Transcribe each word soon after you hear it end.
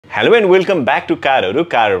Hello and welcome back to CarHaru.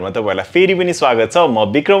 CarHaruमा तपाईहरुलाई फेरि पनि स्वागत छ। म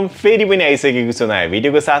विक्रम फेरि पनि आइसकेको छु नयाँ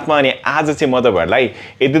भिडियोको साथमा अनि आज चाहिँ म तपाईहरुलाई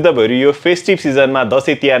यदि तपाईहरु यो फेस्टिभ सिजनमा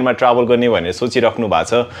दशैं तिहारमा ट्राभल गर्ने भनेर सोचिराख्नु भएको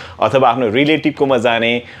छ अथवा आफ्नो रिलेटिभकोमा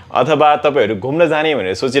जाने अथवा तपाईहरु घुम्न जाने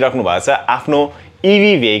भनेर सोचिराख्नु भएको छ आफ्नो EV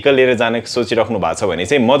भेहिकल लिएर जाने सोचिराख्नु भएको छ भने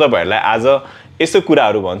चाहिँ म तपाईहरुलाई आज यस्तो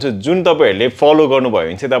कुराहरु भन्छु जुन तपाईहरुले फलो गर्नुभयो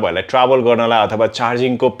भने चाहिँ तपाईहरुलाई ट्राभल गर्नलाई अथवा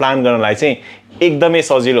चार्जिङको प्लान गर्नलाई चाहिँ एकदमै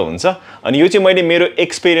सजिलो हुन्छ अनि यो चाहिँ मैले मेरो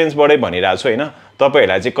एक्सपीरियन्सबाटै भनिरहेको छु हैन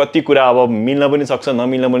तपाईहरुलाई चाहिँ कति कुरा अब मिल्न पनि सक्छ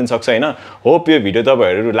नमिल्न पनि सक्छ हैन होप यो भिडियो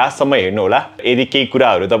तपाईहरु लास्टसम्म हेर्नु होला यदि केही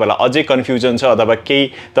कुराहरु तपाईलाई अझै कन्फ्युजन छ अथवा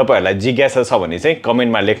केही तपाईहरुलाई जिज्ञासा छ भने चाहिँ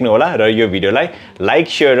कमेन्टमा लेख्नु होला र यो भिडियोलाई लाइक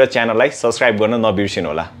शेयर र च्यानललाई सब्स्क्राइब गर्न नबिर्सिनु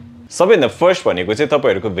होला सबैभन्दा फर्स्ट भनेको चाहिँ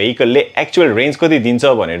तपाईहरुको भेहिकलले एक्चुअल रेन्ज कति दिन्छ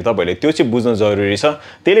भनेर तपाईहरुले त्यो चाहिँ बुझ्न जरुरी छ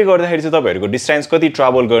त्यसले गर्दाखेरि चाहिँ तपाईहरुको डिस्टेन्स कति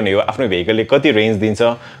ट्राभल गर्ने हो आफ्नो भेहिकलले कति रेन्ज दिन्छ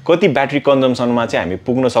कति ब्याट्री कन्जम्सनमा चाहिँ हामी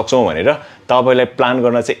पुग्न सक्छौं भनेर तपाईलाई प्लान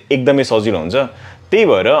गर्न चाहिँ एकदमै सजिलो हुन्छ त्यही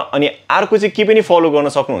भएर अनि अर्को चाहिँ के पनि फलो गर्न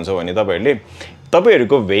सक्नुहुन्छ भने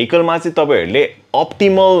तपाईहरुको भेहिकलमा चाहिँ तपाईहरुले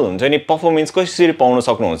अप्टिमल हुन्छ नि परफर्मेन्स कसरी पाउन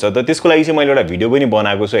सक्नुहुन्छ त त्यसको लागि चाहिँ मैले एउटा भिडियो पनि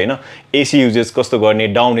बनाएको छु हैन एसी युजेस कस्तो गर्ने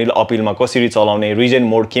डाउनहिल अपहिलमा कसरी चलाउने रिजन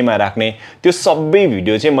मोड केमा राख्ने त्यो सबै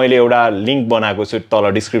भिडियो चाहिँ मैले एउटा लिंक बनाएको छु तल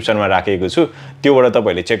डिस्क्रिप्सनमा राखेको छु त्योबाट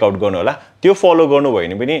तपाईहरुले चेक आउट गर्नु होला त्यो फलो गर्नु भयो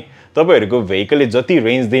भने पनि तपाईहरुको भेहिकलले जति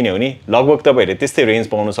रेन्ज दिने हो नि लगभग तपाईहरुले त्यस्तै रेन्ज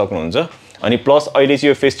पाउन सक्नुहुन्छ अनि प्लस अहिले चाहिँ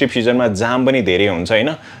यो फेस्टिभ सिजनमा जाम पनि धेरै हुन्छ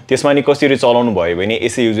हैन त्यसमा नि कसरी चलाउनु भयो भने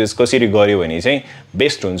एसी युजेस कसरी गर्यो भने चाहिँ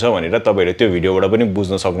बेस्ट हुन्छ भनेर तपाईहरु त्यो भिडियोबाट पनि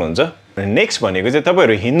बुझ्न सक्नुहुन्छ नेक्स्ट भनेको चाहिँ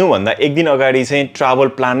तपाईहरु हिँड्नु भन्दा एक दिन अगाडि चाहिँ ट्राभल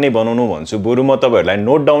प्लान नै बनाउनु भन्छु बरु म तपाईहरुलाई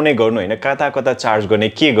नोट डाउन नै गर्नु हैन कता कता चार्ज गर्ने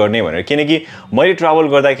के गर्ने भनेर किनकि मैले ट्राभल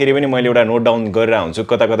गर्दाखेरि पनि मैले एउटा नोट डाउन गरेर हुन्छु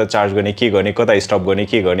कता कता चार्ज गर्ने के गर्ने कता स्टप गर्ने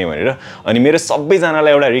के गर्ने भनेर अनि मेरो सबै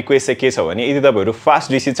जनालाई एउटा रिक्वेस्ट चाहिँ के छ भने यदि तपाईहरु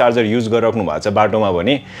फास्ट डीसी चार्जर युज गरिराख्नु भएको छ बाटोमा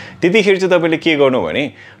भने त्यतिखेर चाहिँ तपाईले के गर्नु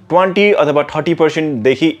भने 20 अथवा 30%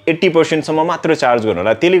 देखि 80% सम्म मात्र चार्ज गर्नु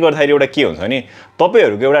होला त्यसले गर्दाखेरि एउटा के हुन्छ भने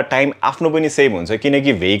तपाईहरुको एउटा टाइम आफ्नो पनि सेभ हुन्छ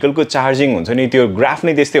किनकि भेहिकलको चार्जिङ हुन्छ नि त्यो ग्राफ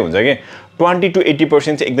नै त्यस्तै हुन्छ के 20 to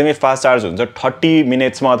 80% चाहिँ एकदमै फास्ट चार्ज हुन्छ 30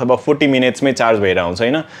 मिनेट्समा अथवा 40 मिनेट्समै चार्ज भएर आउँछ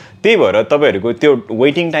हैन त्यही भएर तपाईहरुको त्यो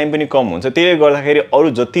वेटिङ टाइम पनि कम हुन्छ त्यसले गर्दाखेरि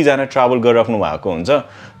अरु जति जना ट्राभल गरिराख्नु भएको हुन्छ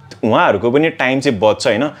उहाँहरुको पनि टाइम चाहिँ बच्छ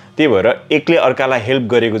हैन त्यही भएर एकले अर्कालाई हेल्प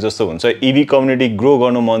गरेको जस्तो हुन्छ ईवी कम्युनिटी ग्रो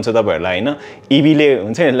गर्नु मन छ तपाईहरुलाई हैन ईवीले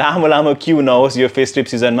हुन्छ नि लामो लामो क्यू नहोस् यो फेस्टिभ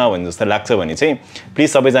सिजनमा भन्ने जस्तो लाग्छ भने चाहिँ प्लिज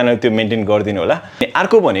सबैजनाले त्यो मेन्टेन गरिदिनु होला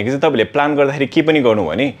अर्को भनेको चाहिँ तपाईले प्लान गर्दाखेरि के पनि गर्नु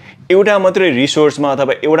भने एउटा मात्रै रिसोर्समा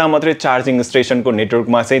अथवा एउटा मात्रै चार्जिङ स्टेशनको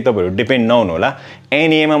नेटवर्कमा चाहिँ तपाईहरु डिपेन्ड नहुनु होला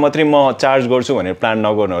NEA मा मात्रै म चार्ज गर्छु भनेर प्लान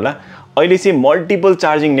नगर्नु होला अहिले चाहिँ मल्टिपल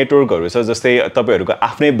चार्जिङ नेटवर्कहरु छ जस्तै तपाईहरुको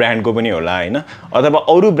आफ्नै ब्रान्डको पनि होला हैन अथवा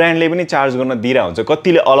अरु ब्रान्डले पनि चार्ज गर्न दिइरा हुन्छ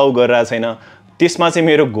कतिले अलाउ गरिरा छैन त्यसमा चाहिँ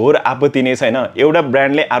मेरो घोर आपत्ति नै छैन एउटा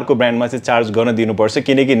ब्रान्डले अर्को ब्रान्डमा चाहिँ चार्ज गर्न दिनुपर्छ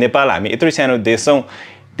किनकि नेपाल हामी यत्रो सानो देश छौं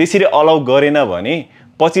त्यसरी अलाउ गरेन भने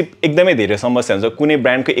पछि एकदमै धेरै समस्या हुन्छ कुनै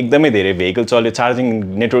ब्रान्डको एकदमै धेरै भेहिकल चल्यो चार्जिङ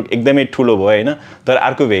नेटवर्क एकदमै ठुलो भयो हैन तर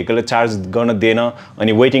अर्को भेहिकलले चार्ज गर्न दिएन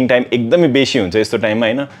अनि वेटिङ टाइम एकदमै बेसी हुन्छ यस्तो टाइममा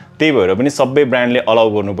हैन त्यही भएर पनि सबै ब्रान्डले अलाउ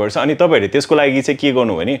गर्नुपर्छ अनि तपाईहरुले त्यसको लागि चाहिँ के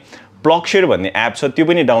गर्नु भने PlugShare भन्ने एप छ त्यो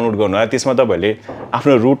पनि डाउनलोड गर्नु होला त्यसमा तपाईहरुले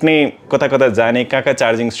आफ्नो रुट नै कता कता जाने कहाँ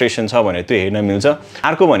चार्जिङ स्टेसन छ भनेर त्यो हेर्न मिल्छ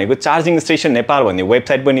अर्को भनेको चार्जिङ स्टेसन नेपाल भन्ने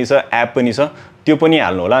वेबसाइट पनि छ एप पनि छ त्यो पनि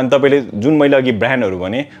हाल्नु होला अनि तपाईले जुन मैले अघि ब्रान्डहरु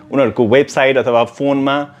भने उनीहरुको वेबसाइट अथवा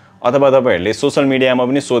फोनमा अथवा तपाईहरुले सोशल मिडियामा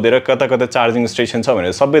पनि सोधेर कता कता चार्जिङ स्टेसन छ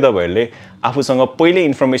भनेर सबै तपाईहरुले आफूसँग पहिले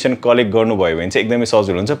इन्फर्मेसन कलेक्ट गर्नुभयो भने चाहिँ एकदमै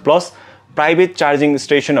सजिलो हुन्छ प्लस प्राइभेट चार्जिङ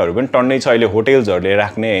स्टेशनहरु पनि टन्नै छ अहिले होटल्सहरुले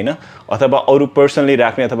राख्ने हैन अथवा अरु पर्सनली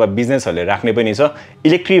राख्ने अथवा बिजनेसहरुले राख्ने पनि छ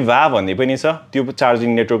इलेक्ट्रिवा भन्ने पनि छ त्यो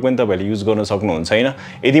चार्जिङ नेटवर्क पनि तपाईहरुले युज गर्न सक्नुहुन्छ हैन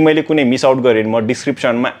यदि मैले कुनै मिस आउट गरे म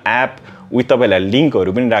डिस्क्रिप्सनमा एप विथ तपाईलाई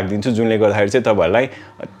लिंकहरु पनि राख्दिन्छु जुनले गर्दाखेरि चाहिँ तपाईहरुलाई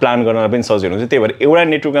प्लान गर्न पनि सजिलो हुन्छ त्यही भएर एउटा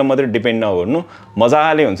नेटवर्कमा मात्र डिपेन्ड नगर्नु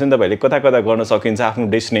मजाले हुन्छ नि तपाईहरुले कता कता गर्न सकिन्छ आफ्नो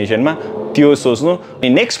डेस्टिनेसनमा त्यो सोच्नु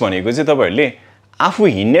नेक्स्ट भनेको चाहिँ तपाईहरुले आफू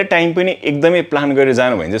हिँड्ने टाइम पनि एकदमै प्लान गरेर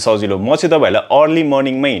जानु भने चाहिँ सजिलो म चाहिँ तपाईहरुलाई अर्ली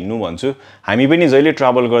मर्निङमै हिँड्नु भन्छु हामी पनि जहिले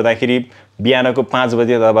ट्राभल गर्दाखेरि बिहानको 5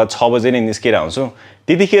 बजे अथवा 6 बजे नै निस्केर आउँछौं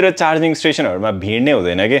त्यतिखेर चार्जिङ स्टेशनहरुमा भिड नै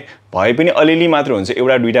हुँदैन के भए पनि अलिअलि मात्र हुन्छ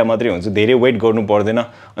एउटा दुईटा मात्रै हुन्छ धेरै वेट गर्नु पर्दैन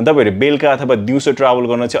अनि तपाईहरु बेलका अथवा दिउँसो ट्राभल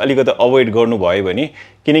गर्न चाहिँ अलिकति अभोइड गर्नु भयो भने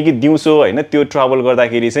किनकि दिउँसो हैन त्यो ट्राभल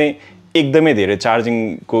गर्दाखेरि चाहिँ एकदमै धेरै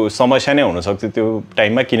चार्जिङको समस्या नै हुन सक्छ त्यो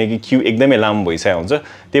टाइममा किनकि क्यू एकदमै लामो भइसक्यो हुन्छ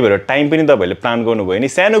त्यही भएर टाइम पनि तपाईहरुले प्लान गर्नुभयो नि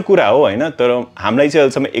सानो कुरा हो हैन तर हामीलाई चाहिँ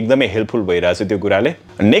अहिलेसम्म एकदमै हेल्पफुल भइराछ त्यो कुराले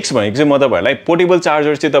नेक्स्ट भनेको चाहिँ म तपाईहरुलाई पोर्टेबल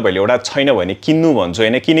चार्जर चाहिँ तपाईहरुले एउटा छैन भने किन्नु भन्छु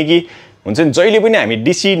हैन किनकि हुन्छ नि जहिले पनि हामी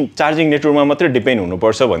डीसी चार्जिङ नेटवर्कमा मात्रै डिपेन्ड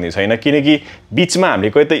हुनुपर्छ भन्ने छैन किनकि बीचमा हामीले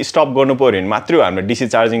कोही त स्टप गर्नु पर्यो भने मात्रै हो हाम्रो डीसी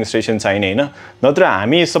चार्जिङ स्टेसन छैन हैन नत्र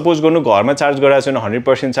हामी सपोज गर्नु घरमा चार्ज गराएको छैन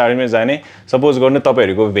 100% चार्जमै जाने सपोज गर्नु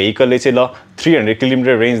तपाईहरुको भेहिकलले चाहिँ ल 300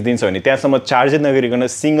 किलोमिटर रेन्ज दिन्छ भने त्यहाँसम्म चार्ज नगरिकन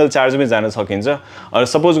सिंगल चार्जमै जान सकिन्छ अर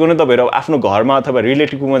सपोज गर्नु तपाईहरु आफ्नो घरमा अथवा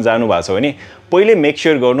रिलेटिभमा जानु भएको छ भने पहिले मेक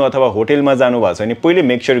श्योर गर्नु अथवा होटलमा जानु भएको छ भने पहिले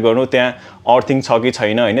मेक श्योर गर्नु त्यहाँ अर्थिङ छ कि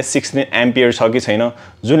छैन हैन 16 एम्पियर छ कि छैन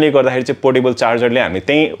जुनले गर्दाखेरि चाहिँ पोर्टेबल चार्जरले हामी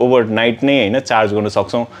त्यही ओभरनाइट नै हैन चार्ज गर्न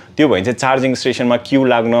सक्छौं त्यो भए चाहिँ चार्जिङ स्टेसनमा क्यू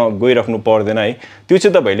लाग्न गइराख्नु पर्दैन है त्यो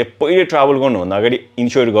चाहिँ तपाईले पहिले ट्राभल गर्नुभन्दा अगाडि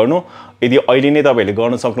इन्स्योर गर्नु यदि अहिले नै तपाईले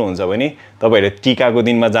गर्न सक्नुहुन्छ भने तपाईले टीकाको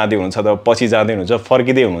दिनमा जाँदै हुनुहुन्छ अथवा पछि जाँदै हुनुहुन्छ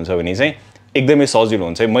फर्किदै हुनुहुन्छ भने चाहिँ एकदमै सजिलो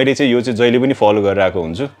हुन्छ मैले चाहिँ यो चाहिँ जहिले पनि फलो गरिरहेको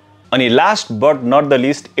हुन्छु अनि last but not the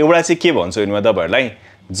list एउटा चाहिँ के भन्छु भने म तपाईहरुलाई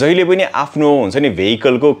जहिले पनि आफ्नो हुन्छ नि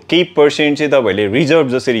भेहिकलको केही पर्सेन्ट चाहिँ तपाईले रिजर्भ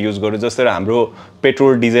जसरी युज गर्नु जस्तै हाम्रो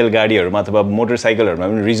पेट्रोल डिजेल गाडीहरुमा अथवा मोटरसाइकलहरुमा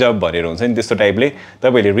पनि रिजर्भ भनेर हुन्छ नि त्यस्तो टाइपले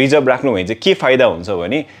तपाईले रिजर्भ राख्नु भए चाहिँ के फाइदा हुन्छ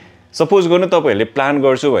भने सपोज गर्नु तपाईहरुले प्लान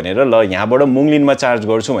गर्छु भनेर ल यहाँबाट मुङलिनमा चार्ज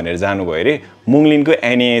गर्छु भनेर जानु भयो रे मुङलिनको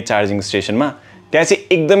NEA चार्जिङ स्टेसनमा त्यहाँ चाहिँ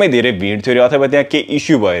एकदमै धेरै भिड थियो अथवा त्यहाँ के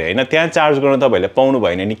इश्यू भयो हैन त्यहाँ चार्ज गर्न तपाईहरुले पाउनु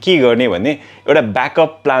भएन नि के गर्ने भन्ने एउटा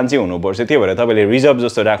ब्याकअप प्लान चाहिँ हुनुपर्छ त्यो भएर तपाईले रिजर्भ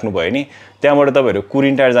जस्तो राख्नु भयो नि त्यहाँबाट तपाईहरु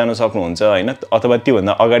कुरिन्टार जान सक्नुहुन्छ हैन अथवा त्यो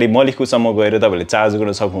भन्दा अगाडि मलिखुसम्म गएर तपाईले चार्ज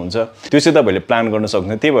गर्न सक्नुहुन्छ त्यो चाहिँ तपाईले प्लान गर्न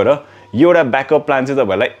सक्नुहुन्छ त्यही भएर यो एउटा ब्याकअप प्लान चाहिँ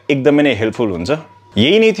तपाईहरुलाई एकदमै नै हेल्पफुल हुन्छ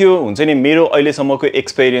यही नै थियो हुन्छ नि मेरो अहिलेसम्मको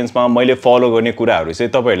एक्सपिरियन्समा मैले फलो गर्ने कुराहरु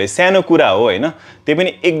चाहिँ तपाईहरुले सानो कुरा हो हैन त्यो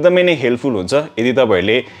पनि एकदमै नै हेल्पफुल हुन्छ यदि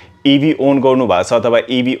तपाईहरुले EV ओन गर्नु भएको छ अथवा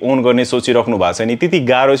EV ओन गर्ने सोचिराख्नु भएको छ नि त्यति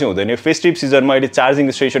गाह्रो चाहिँ हुँदैन फेस्टिभ सिजनमा अहिले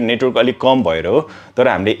चार्जिङ स्टेसन नेटवर्क अलि कम भएर हो तर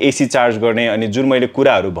हामीले AC चार्ज गर्ने अनि जुन मैले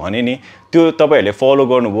कुराहरु भने नि त्यो तपाईहरुले फलो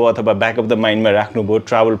गर्नुभयो अथवा ब्याक अफ द माइन्डमा राख्नुभयो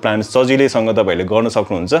ट्राभल प्लान सजिलैसँग तपाईहरुले गर्न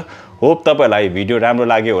सक्नुहुन्छ होप तपाईहरुलाई भिडियो राम्रो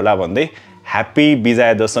लाग्यो होला भन्दै ह्यापी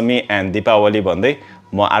विजया दशमी एन्ड दीपावली भन्दै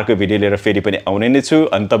म अर्को भिडियो लिएर फेरि पनि आउने नै छु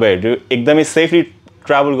अनि तपाईहरु एकदमै सेफली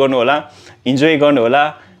ट्राभल गर्नु होला इन्जोय गर्नु होला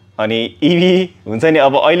अनि EV हुन्छ नि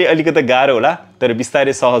अब अहिले अलिकति गाह्रो होला तर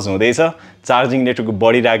बिस्तारै सहज हुँदैछ चार्जिङ नेटवर्क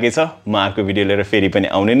बढिराखेको छ म अर्को भिडियो लिएर फेरि पनि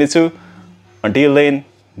आउने नै छु until then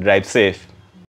drive safe